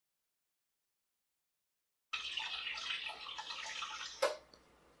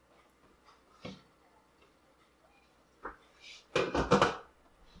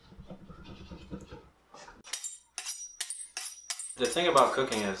The thing about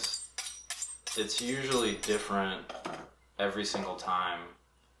cooking is it's usually different every single time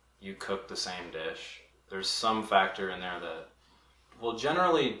you cook the same dish. There's some factor in there that will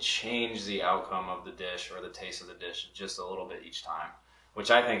generally change the outcome of the dish or the taste of the dish just a little bit each time, which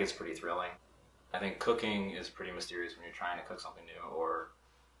I think is pretty thrilling. I think cooking is pretty mysterious when you're trying to cook something new, or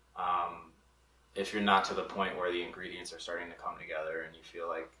if you're not to the point where the ingredients are starting to come together and you feel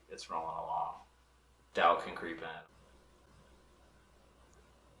like it's rolling along, doubt can creep in.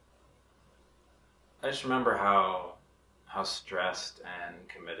 I just remember how stressed and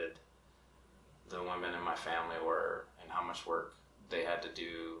committed the women in my family were, and how much work they had to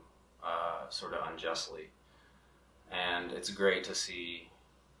do, sort of unjustly. And it's great to see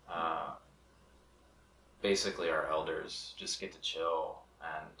basically our elders just get to chill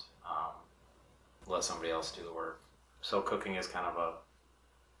and let somebody else do the work. So cooking is kind of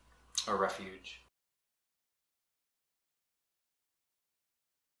a refuge.